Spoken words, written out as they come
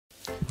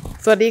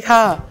สวัสดีค่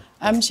ะ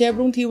I'm Chef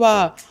Rungtiwa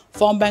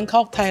from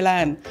Bangkok,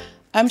 Thailand.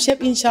 I'm chef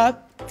in charge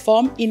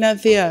from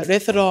Inazia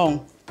restaurant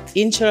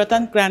in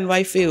Sheraton Grand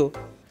Whitefield.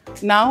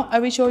 Now I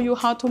will show you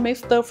how to make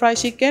stir-fry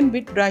chicken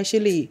with dry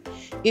chili.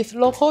 It's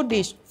local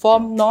dish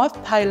from North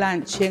Thailand,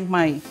 Chiang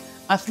Mai,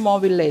 a small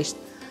village.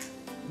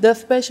 The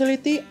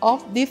specialty of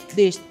this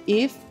dish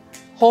is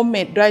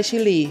homemade dry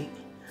chili,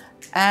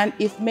 and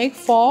it's made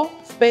for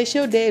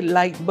special days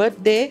like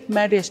birthday,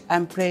 marriage,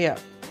 and prayer.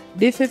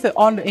 This is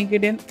all the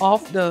ingredients of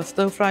the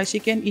stir-fry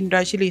chicken in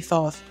dry chili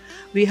sauce.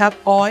 We have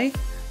oil,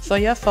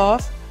 soya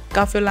sauce,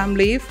 kaffir lime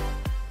leaf,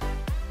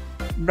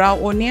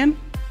 brown onion,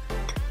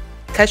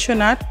 cashew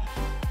nut,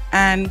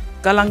 and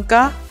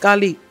galanka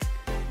garlic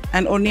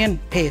and onion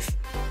paste.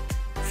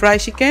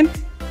 Fried chicken,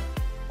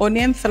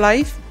 onion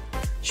slice,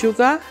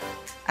 sugar,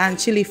 and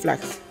chili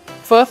flakes.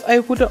 First, I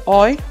put the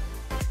oil,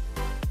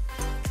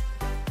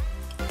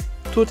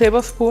 2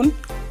 tablespoons,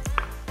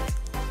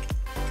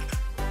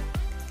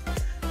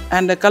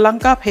 and the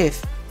galanka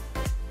paste,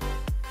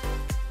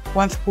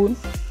 1 spoon.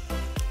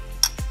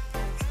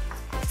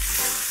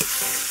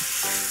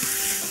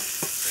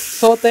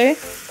 Saute,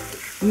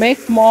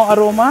 make more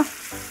aroma.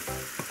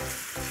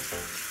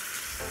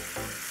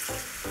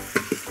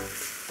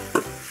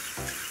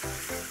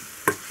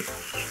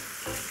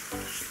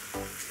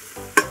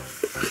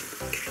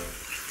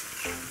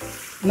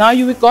 Now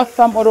you will got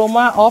some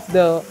aroma of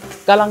the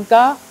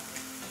galanka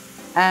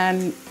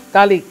and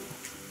garlic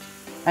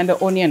and the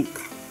onion.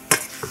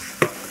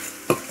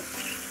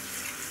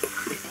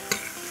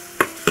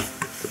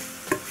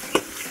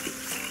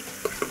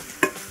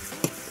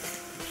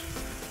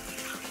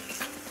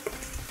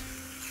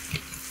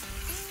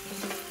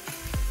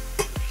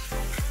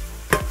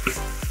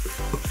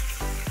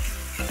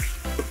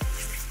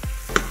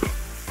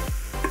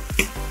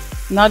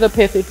 Now the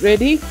paste is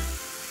ready.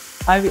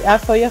 I will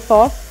add soya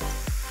sauce,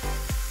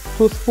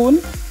 2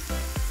 spoons,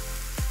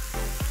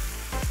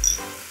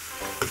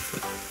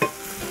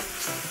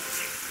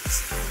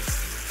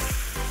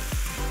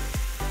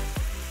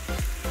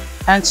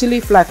 and chili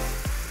flakes,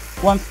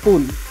 1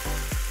 spoon.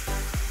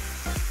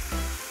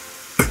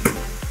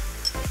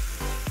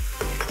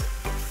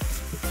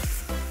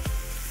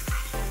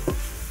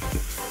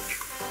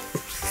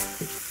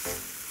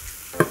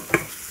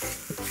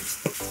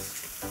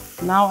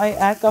 Now I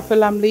add kaffir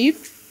lime leaf,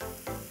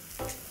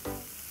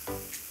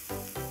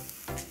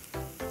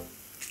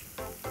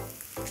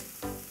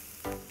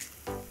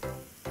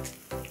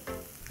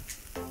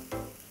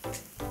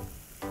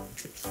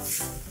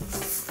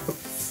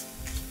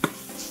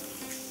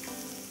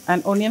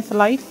 and onion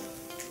slice,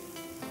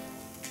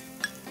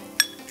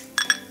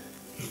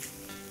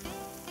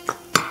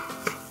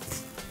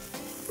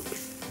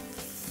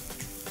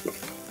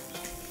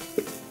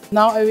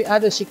 now I will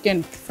add the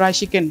chicken, fried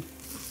chicken,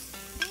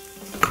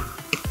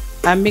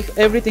 and mix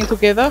everything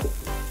together.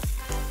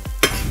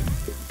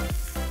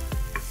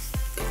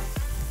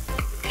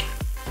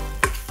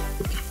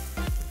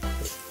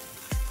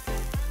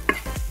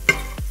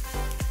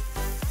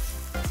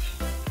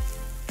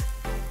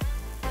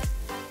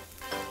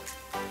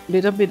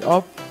 Little bit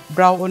of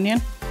brown onion,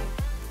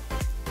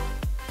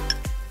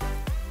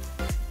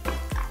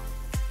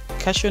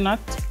 cashew nut.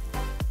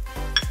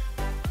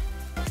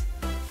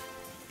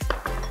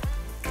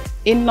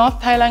 In North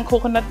Thailand,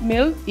 coconut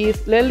milk is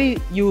rarely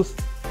used.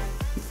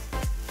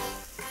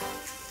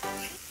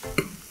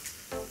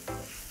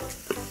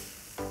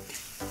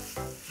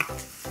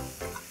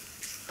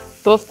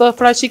 So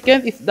stir-fry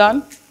chicken is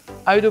done.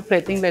 I will do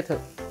plating later.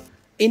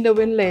 In the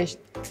village,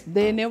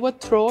 they never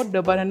throw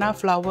the banana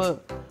flower.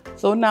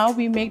 So now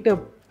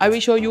I will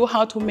show you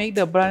how to make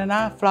the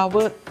banana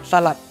flower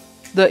salad.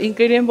 The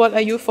ingredients what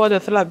I use for the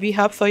salad, we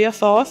have soya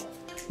sauce,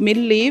 mint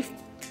leaf,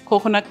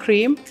 coconut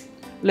cream,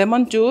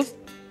 lemon juice,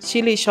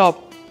 chili chop,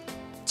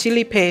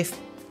 chili paste,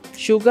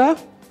 sugar,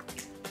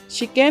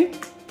 chicken,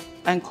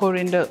 and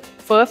coriander.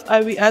 First,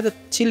 I will add the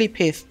chili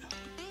paste,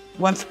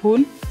 1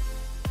 spoon,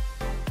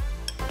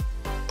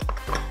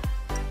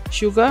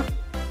 sugar,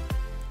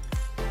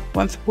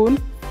 1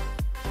 spoon,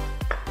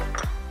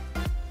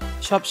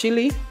 chopped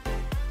chili,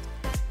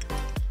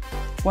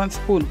 1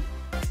 spoon,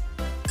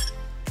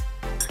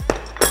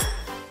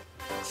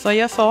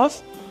 soya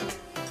sauce,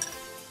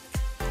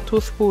 2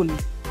 spoons,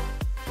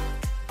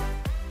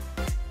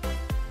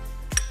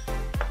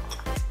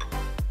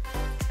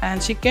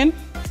 and chicken,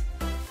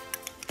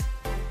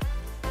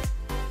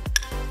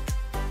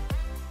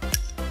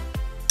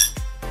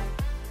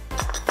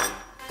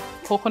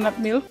 coconut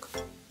milk,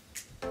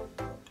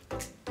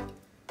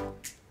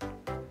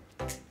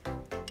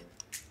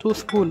 2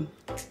 spoons,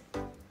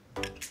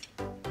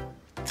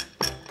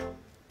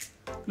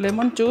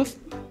 lemon juice,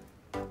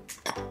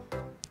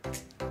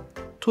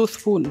 2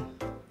 spoons.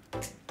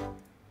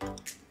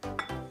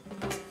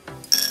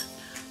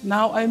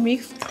 Now I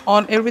mix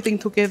on everything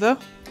together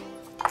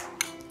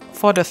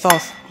for the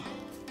sauce.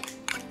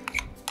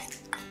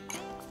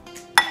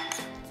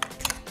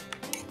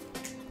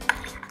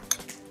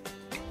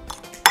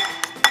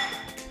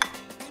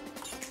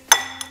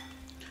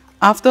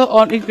 After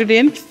all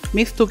ingredients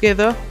mixed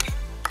together,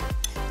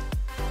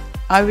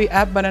 I will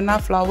add banana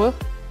flour.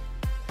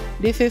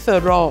 This is a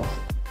raw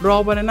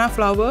banana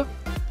flour.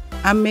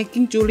 I'm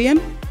making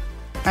julienne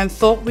and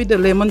soak with the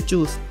lemon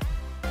juice.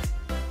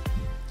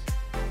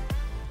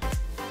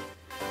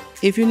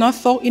 If you not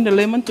soak in the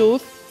lemon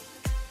juice,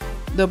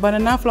 the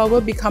banana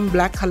flour become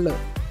black color.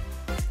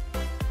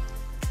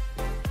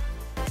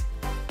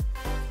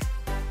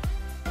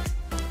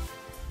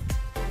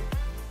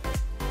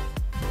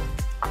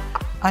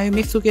 I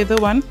mix together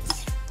one.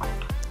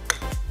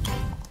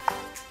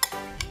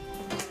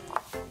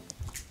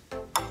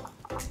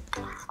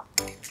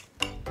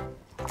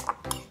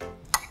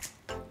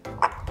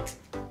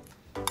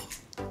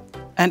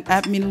 And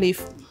add mint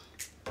leaf.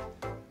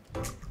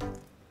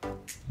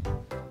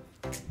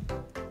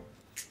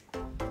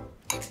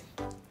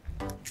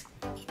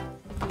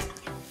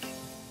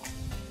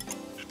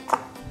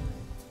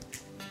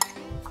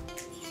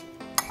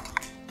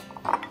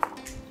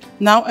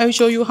 Now I will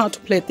show you how to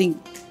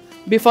plating.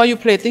 Before you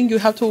plating, you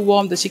have to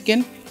warm the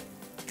chicken.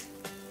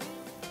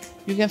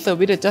 You can serve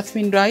with the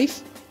jasmine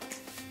rice,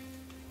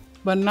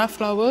 banana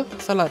flour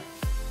salad.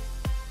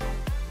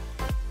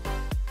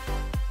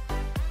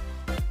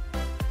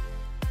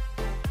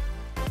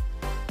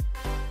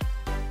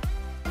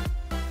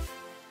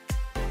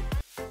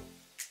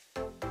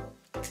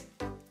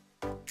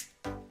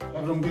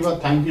 Chef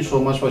Rungtiwa, thank you so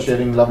much for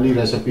sharing lovely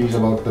recipes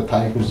about the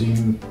Thai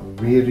cuisine.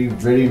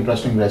 Very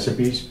interesting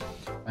recipes.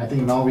 I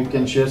think now we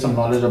can share some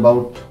knowledge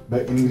about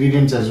the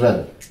ingredients as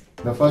well.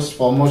 The first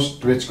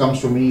foremost which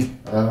comes to me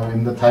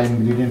in the Thai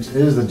ingredients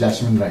is the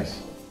jasmine rice.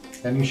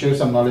 Can you share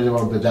some knowledge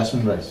about the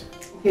jasmine rice?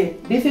 Okay,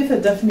 this is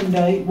a jasmine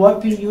rice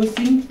what we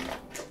using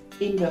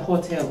in the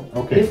hotel.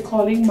 Okay. It's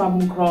calling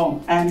Mamung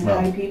Krong, and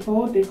Wow. Thai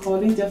people they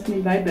calling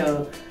jasmine rice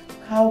the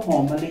khao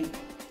hom mali.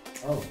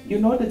 Oh. You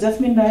know the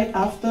jasmine rice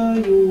after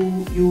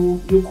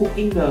you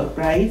cooking the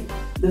rice,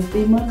 the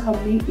steamer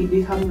coming it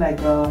become like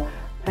a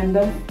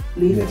pandan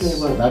leaf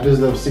flavor. That is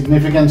the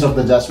significance of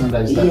the jasmine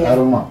rice, the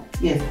aroma.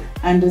 Yes,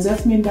 and the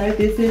jasmine rice,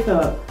 this is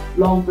a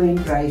long grain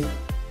rice.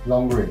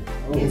 Long grain.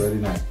 Oh, Yes. very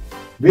nice.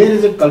 Where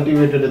is it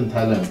cultivated in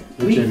Thailand?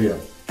 Which area?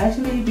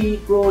 Actually, we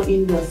grow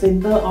in the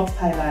center of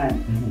Thailand.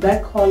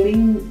 That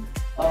calling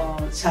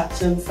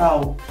Sheraton.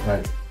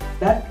 Right.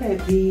 That place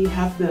we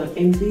have the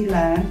empty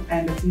land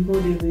and the people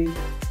they will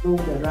grow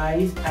the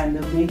rice and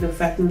make the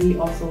factory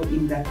also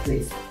in that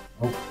place.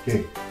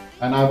 Okay.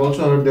 And I've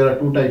also heard there are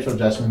two types of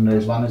jasmine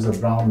rice. One is the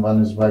brown,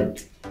 one is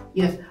white.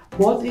 Yes,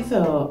 both is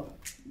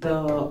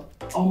the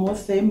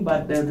almost same,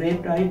 but the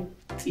red rice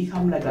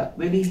become like a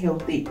very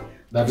healthy.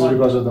 That is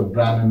because of the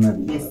bran in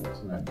it. Yes.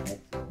 That's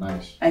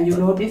nice. And you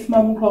know this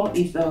Mamung Krong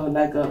is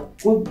like a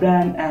good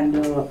brand and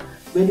a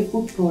very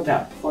good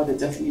product for the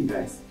jasmine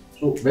rice.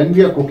 So when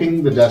we are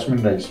cooking the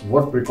jasmine rice,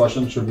 what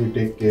precautions should we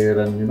take care,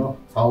 and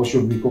how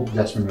should we cook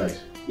jasmine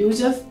rice? You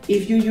just,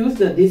 if you use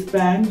this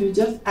brand, you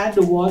just add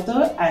the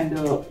water and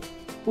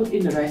put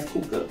in the rice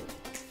cooker.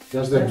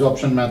 Just the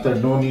absorption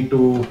method. No need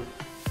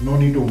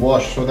to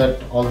wash, so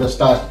that all the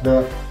starch.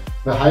 The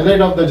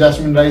highlight of the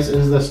jasmine rice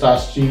is the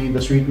starchy,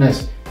 the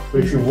sweetness. So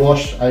if you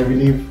wash, I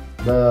believe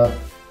the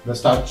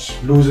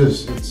starch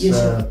loses its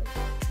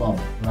form.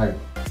 Right.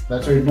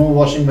 That's why no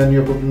washing when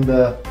you're cooking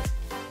the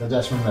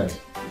jasmine rice.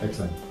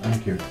 Excellent.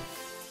 Thank you.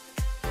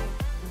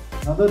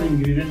 Another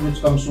ingredient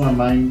which comes to my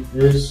mind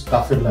is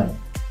kaffir lime.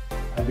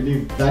 I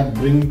believe that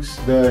brings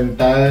the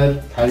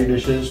entire Thai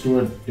dishes to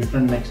a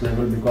different next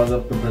level because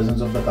of the presence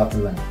of the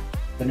kaffir lime.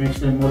 Can you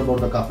explain more about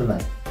the kaffir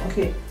lime?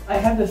 Okay, I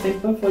have the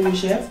sample for you,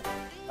 chef.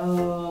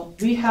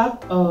 We have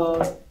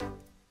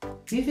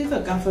this is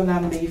a kaffir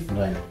lime leaf.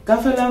 Right.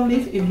 Kaffir lime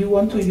leaf, if you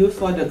want to use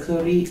for the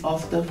curry or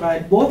stir fry,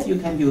 both you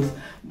can use.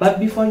 But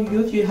before you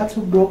use, you have to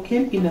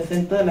broken in the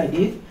center like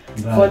this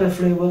for the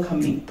flavor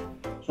coming.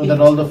 So that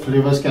all the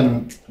flavors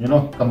can,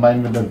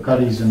 combine with the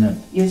curries in it.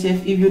 Yes,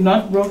 chef. If you're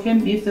not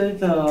broken, this is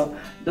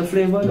the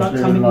flavor not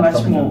coming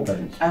much more.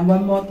 And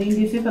one more thing,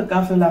 this is a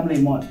kaffir lime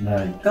lemon.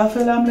 Right.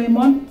 Kaffir lime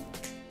lemon,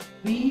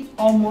 we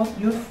almost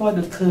use for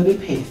the curry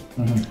paste.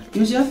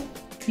 You just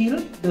peel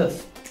the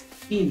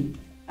skin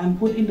and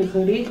put in the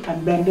curry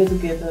and blend it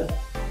together.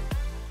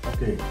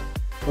 Okay.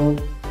 So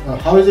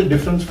how is it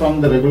different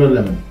from the regular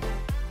lemon?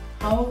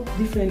 How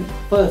different?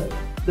 First,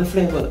 the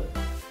flavor.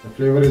 The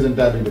flavor is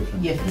entirely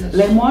different. Yes.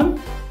 Lemon,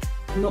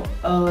 no,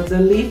 the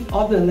leaf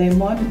of the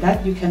lemon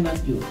that you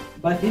cannot use,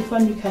 but this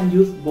one you can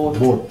use both.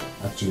 Both,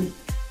 actually.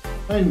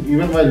 And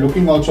even while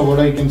looking also,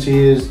 what I can see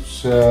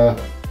is the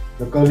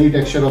curly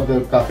texture of the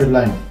kaffir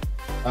lime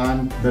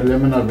and the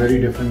lemon are very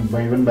different.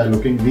 Even by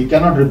looking, we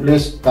cannot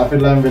replace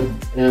kaffir lime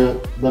with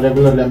the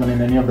regular lemon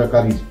in any of the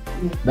curries.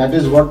 Yes. That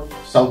is what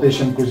South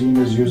Asian cuisine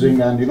is using,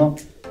 and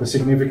the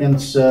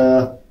significance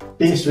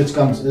taste which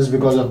comes is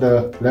because of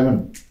the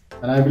lemon.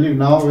 And I believe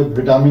now with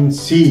vitamin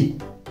C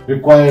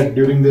required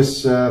during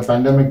this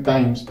pandemic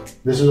times,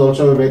 this is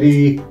also a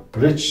very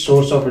rich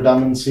source of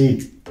vitamin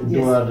C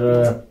into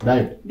our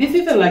diet. This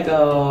is like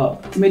a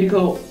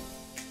medical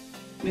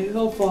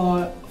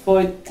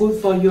for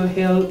good for your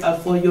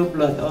health, for your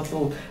blood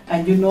also.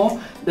 And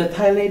the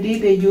Thai lady,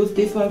 they use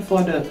this one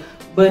for the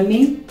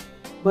burning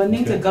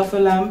the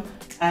kaffir lime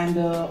and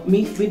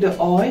mix with the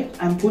oil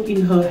and put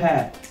in her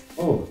hair.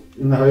 Oh,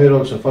 in the hair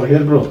also, for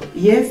hair growth?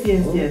 Yes,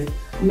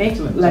 make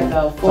excellent. like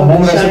for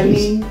home the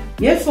shining. recipes?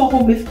 Yes, for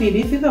home recipe.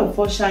 This is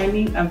for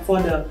shining and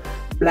for the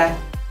black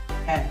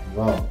hair.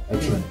 Wow,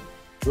 excellent.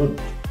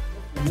 Good.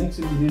 The next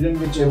ingredient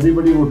which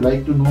everybody would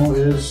like to know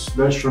is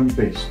the shrimp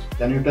paste.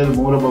 Can you tell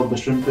more about the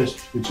shrimp paste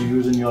which you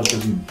use in your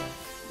cuisine?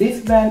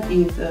 This brand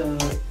is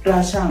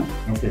Trachang.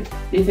 Okay.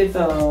 This is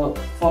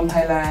from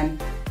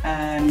Thailand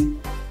and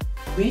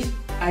which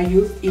I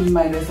use in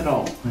my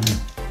restaurant.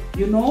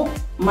 You know,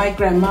 my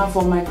grandma,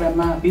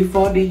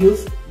 before they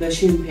use the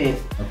shrimp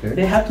paste,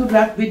 they have to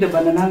wrap with the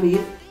banana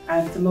leaf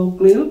and slow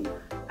grill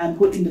and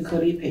put in the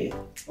curry paste.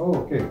 Oh,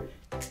 okay.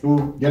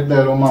 To get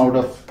the aroma out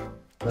of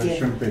the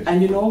shrimp paste.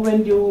 And you know,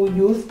 when you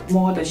use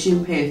more the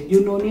shrimp paste,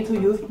 you don't need to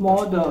use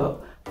more the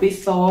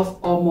fish sauce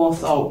or more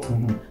salt,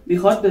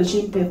 because the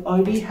shrimp paste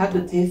already have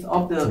the taste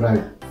of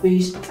the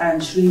fish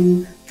and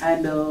shrimp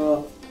and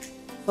the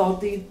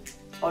salty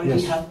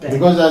already have that.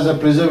 Because as a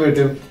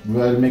preservative,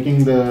 while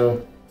making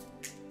the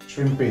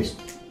shrimp paste,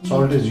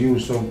 salt is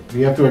used, so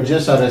we have to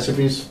adjust our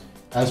recipes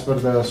as per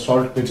the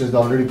salt which is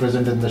already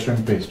present in the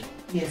shrimp paste.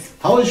 Yes.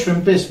 How is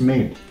shrimp paste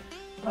made?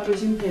 How is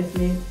shrimp paste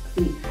made?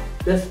 See,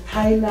 the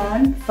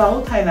Thailand,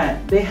 South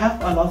Thailand, they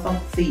have a lot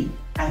of sea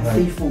and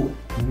seafood.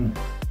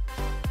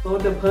 So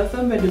the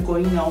person when they're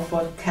going out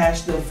for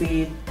catch the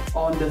fish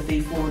on the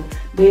seafood,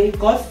 they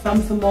got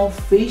some small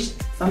fish,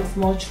 some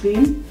small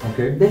shrimp.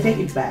 They take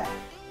it back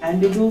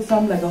and they do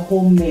some like a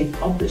homemade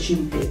of the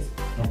shrimp paste.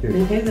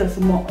 They take the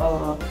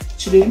small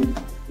shrimp,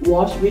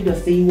 wash with the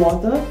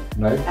seawater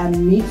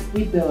and mix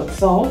with the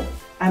salt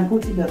and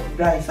put in the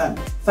dry sun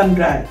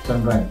dry.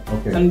 Sun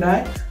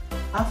dry.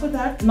 After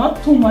that,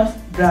 not too much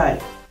dry.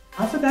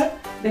 After that,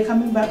 they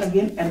coming back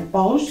again and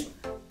polish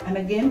and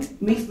again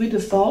mix with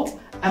the salt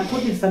and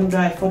put it sun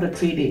dry for the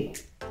 3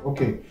 days.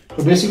 Okay,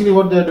 so basically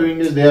what they are doing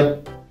is they are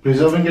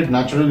preserving it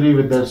naturally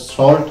with the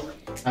salt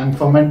and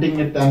fermenting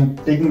it and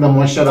taking the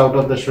moisture out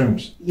of the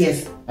shrimps.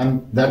 Yes.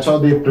 And that's how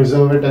they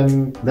preserve it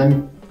and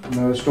then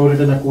store it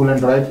in a cool and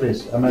dry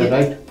place. Am I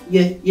right?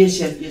 Yes,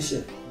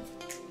 chef.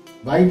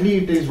 Widely,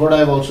 it is what I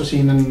have also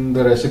seen in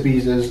the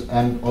recipes is,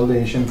 and all the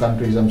Asian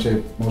countries, I'm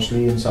saying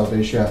mostly in South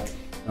Asia,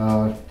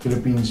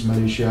 Philippines,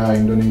 Malaysia,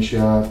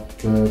 Indonesia,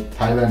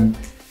 Thailand,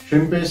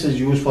 shrimp paste is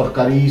used for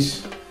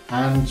curries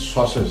and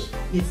sauces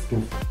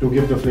to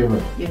give the flavor.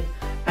 Yes,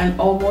 and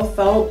almost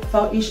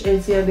Southeast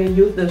Asia they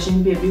use the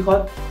shrimp paste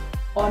because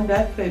on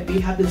that plate we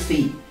have the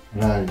sea.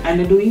 Right. And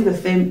they're doing the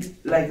same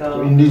like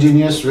so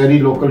indigenous, very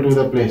local to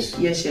the place.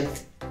 Yes,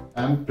 chef.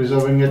 And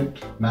preserving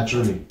it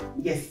naturally.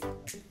 Yes.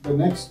 The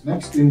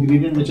next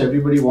ingredient which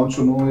everybody wants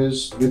to know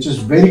is, which is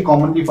very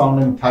commonly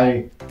found in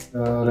Thai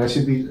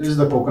recipes, is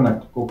the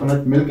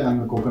coconut milk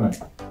and the coconut.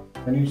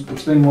 Can you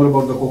explain more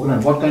about the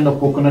coconut? What kind of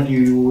coconut you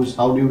use?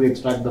 How do you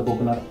extract the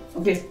coconut?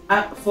 Okay,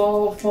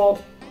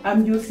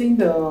 I'm using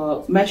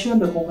the mature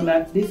the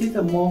coconut. This is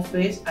a more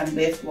fresh and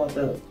less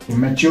water. So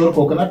mature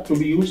coconut to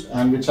be used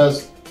and which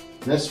has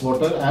less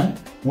water and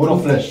more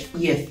of flesh.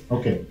 Yes.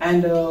 Okay.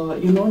 And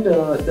you know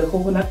the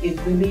coconut is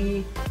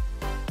really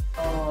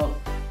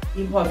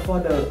important for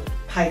the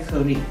Thai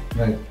curry.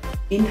 Right.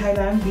 In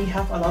Thailand we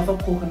have a lot of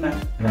coconut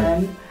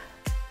and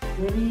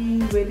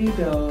very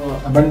the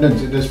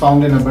abundance. It is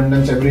found in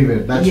abundance everywhere.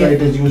 That's why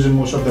it is used in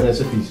most of the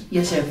recipes.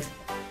 Yes, chef.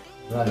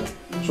 Right.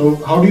 So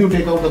how do you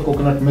take out the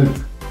coconut milk?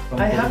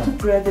 I have to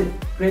grate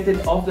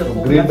it off the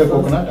coconut. Grate the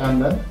coconut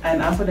and then?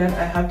 And after that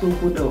I have to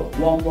put the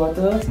warm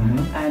water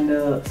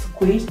and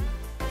squeeze.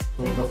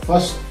 So the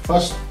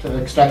first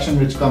extraction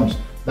which comes,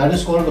 that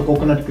is called the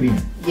coconut cream.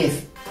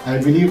 Yes. I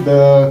believe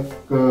the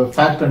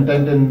fat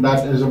content in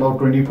that is about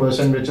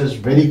 20%, which is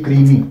very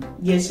creamy.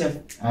 Yes, chef.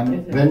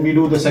 And then we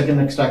do the second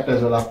extract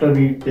as well. After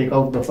we take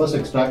out the first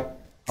extract,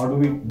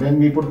 then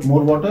we put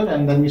more water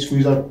and then we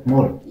squeeze out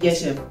more.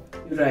 Yes, chef.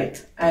 You're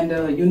right. And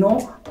you know,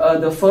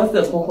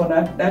 the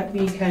coconut that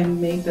we can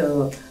make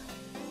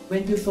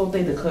when you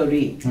saute the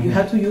curry, you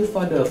have to use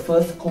for the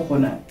first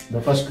coconut.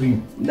 The first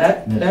cream.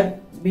 That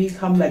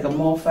become like a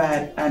more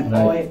fat and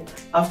oil.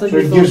 After so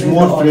it gives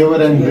more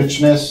flavor and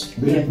richness.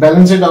 It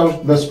balances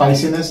out the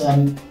spiciness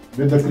and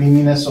with the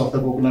creaminess of the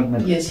coconut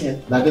milk. Yes,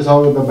 yes. That is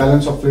how the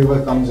balance of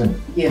flavor comes in.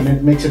 Yes. And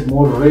it makes it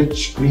more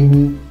rich,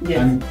 creamy,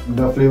 and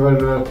the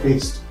flavor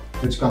taste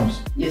which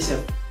comes. Yes,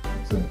 sir.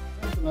 Excellent.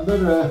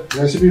 Another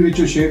recipe which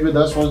you shared with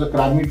us was the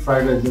crab meat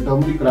fried rice, the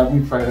turmeric crab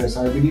meat fried rice.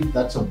 I believe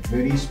that's a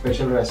very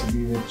special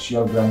recipe which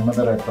your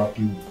grandmother had taught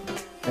you.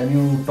 Can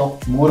you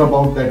talk more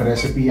about that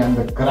recipe and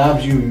the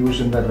crabs you use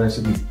in that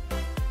recipe?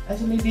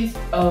 Actually, this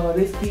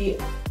recipe,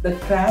 the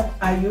crab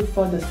I use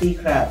for the sea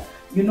crab.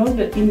 You know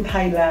that in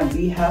Thailand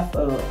we have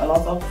a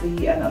lot of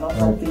sea and a lot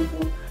of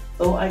seafood,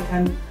 so I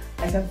can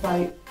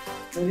find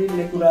very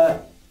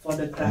regular for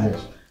the crab.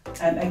 Yes.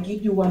 And I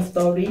give you one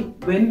story.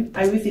 When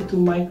I visit to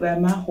my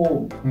grandma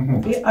home,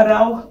 okay,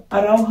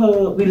 around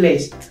her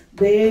village,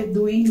 they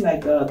doing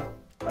like a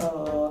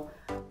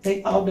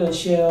take out the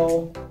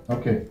shell.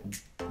 Okay.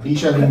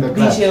 Deshelling the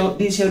crab.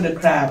 Deshell the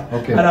crab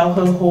Okay. around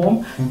her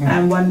home,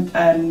 and one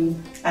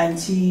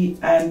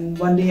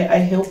day I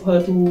help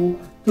her to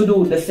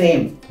do the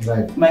same.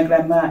 Right. My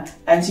grandma,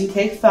 and she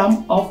takes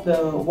some of the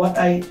what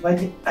I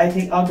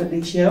take out the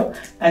deshell,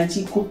 and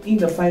she cook in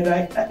the fried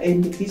rice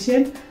in the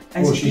kitchen.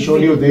 And she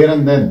showed you there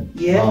and then.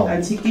 Yeah, wow.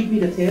 and she give me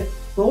the taste,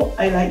 so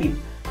I like it.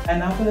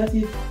 And after that,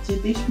 she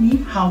teach me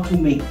how to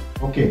make.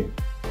 Okay.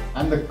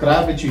 And the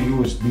crab which you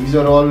use, these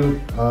are all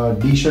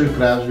deshelled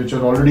crabs which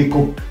are already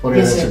cooked for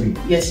your recipe.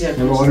 Yes, chef.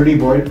 They were already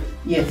boiled?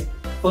 Yes.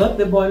 First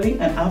the boiling,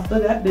 and after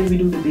that then we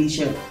do the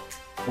deshell.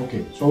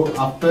 Okay. So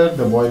after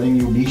the boiling,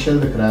 you deshell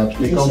the crabs,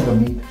 take out the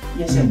meat.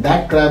 Yes, and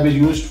that crab is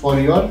used for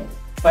your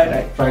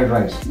fried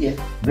rice. Yes.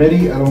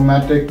 Very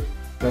aromatic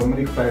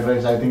turmeric fried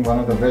rice. I think one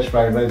of the best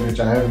fried rice which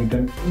I have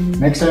eaten.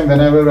 Next time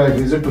whenever I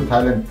visit to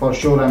Thailand, for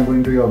sure I'm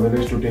going to your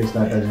village to taste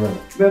that as well.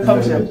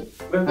 Welcome, chef.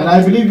 And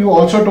I believe you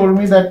also told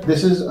me that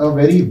this is a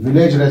very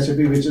village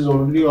recipe which is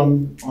only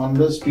on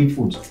the street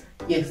foods.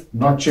 Yes.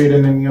 Not shared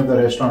in any of the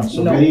restaurants.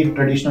 So very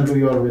traditional to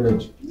your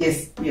village.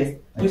 Yes, yes.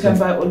 Excellent. You can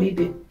buy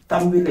only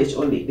some village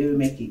only, they will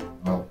make it.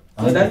 Wow.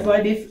 So that's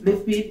why this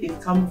recipe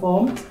is come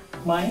from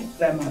my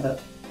grandmother.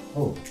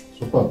 Oh,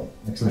 super.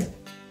 Excellent.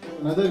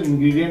 Another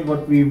ingredient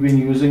what we've been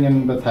using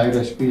in the Thai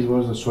recipes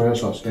was the soya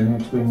sauce. Can you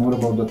explain more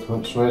about the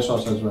soya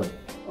sauce as well?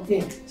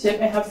 Okay, chef,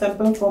 I have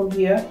sample from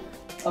here.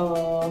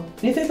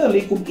 This is a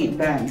Likumkit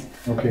brand.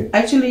 Okay.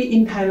 Actually,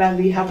 in Thailand,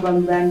 we have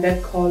one brand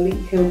that called it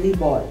Healthy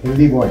Boy.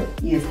 Healthy Boy.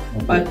 Yes,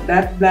 but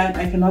that brand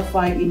I cannot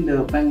find in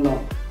the Bangalore.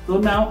 So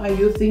now I'm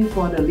using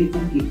for the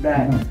Likumkit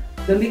brand.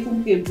 The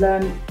Likumkit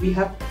brand, we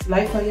have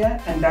light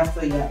soya and dark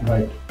soya.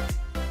 Right.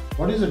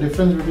 What is the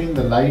difference between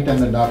the light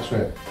and the dark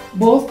soya?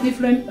 Both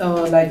different,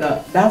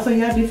 dark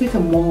soya, this is a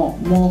more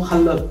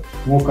color.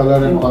 More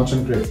color and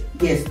concentrate.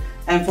 Yes,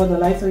 and for the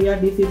light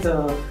soya, this is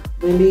a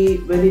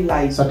very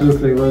light. Subtle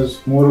flavors,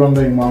 more on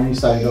the umami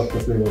side of the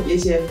flavors.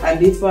 Yes, yes, and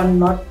this one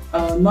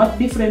not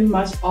different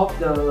much of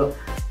the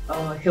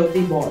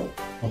healthy boy.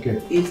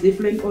 Okay. It's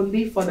different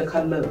only for the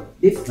color.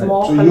 This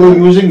more so color. you're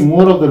using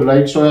more of the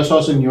light soya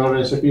sauce in your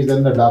recipes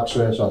than the dark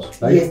soya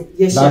sauce, right? Yes,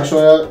 yes. Dark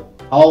soya,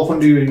 how often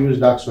do you use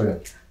dark soya?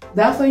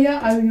 Dark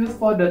soya I use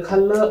for the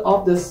color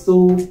of the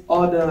soup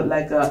or the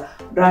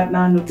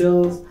rajma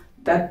noodles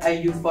that I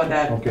use for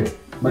that. Okay.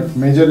 But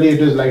majorly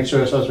it is light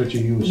soya sauce which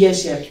you use.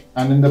 Yes, chef.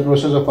 And in the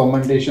process of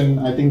fermentation,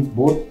 I think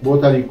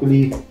both are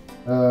equally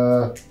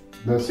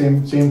the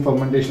same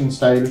fermentation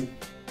style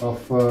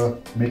of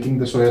making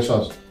the soya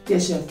sauce.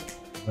 Yes, chef.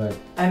 Right.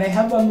 And I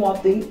have one more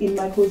thing in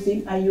my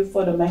cuisine I use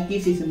for the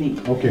Maggi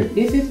seasoning. Okay.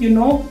 This is, the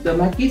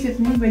Maggi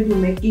seasoning when you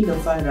make in the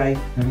fried rice.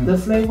 The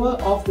flavor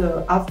of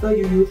after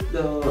you use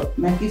the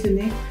Maggi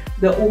seasoning,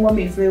 the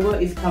umami flavor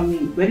is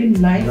coming. Very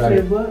nice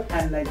flavor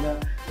and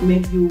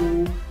make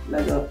you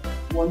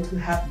want to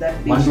have that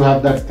dish. Want to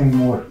have that thing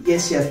more.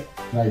 Yes, chef.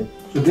 Right.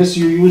 So this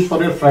you use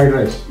for your fried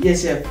rice.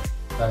 Yes, chef.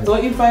 Right. So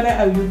in fried rice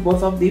I use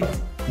both of these.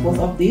 Both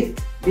of these.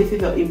 This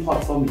is the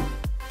import for me.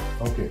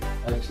 Okay,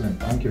 excellent.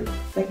 Thank you.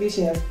 Thank you,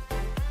 chef.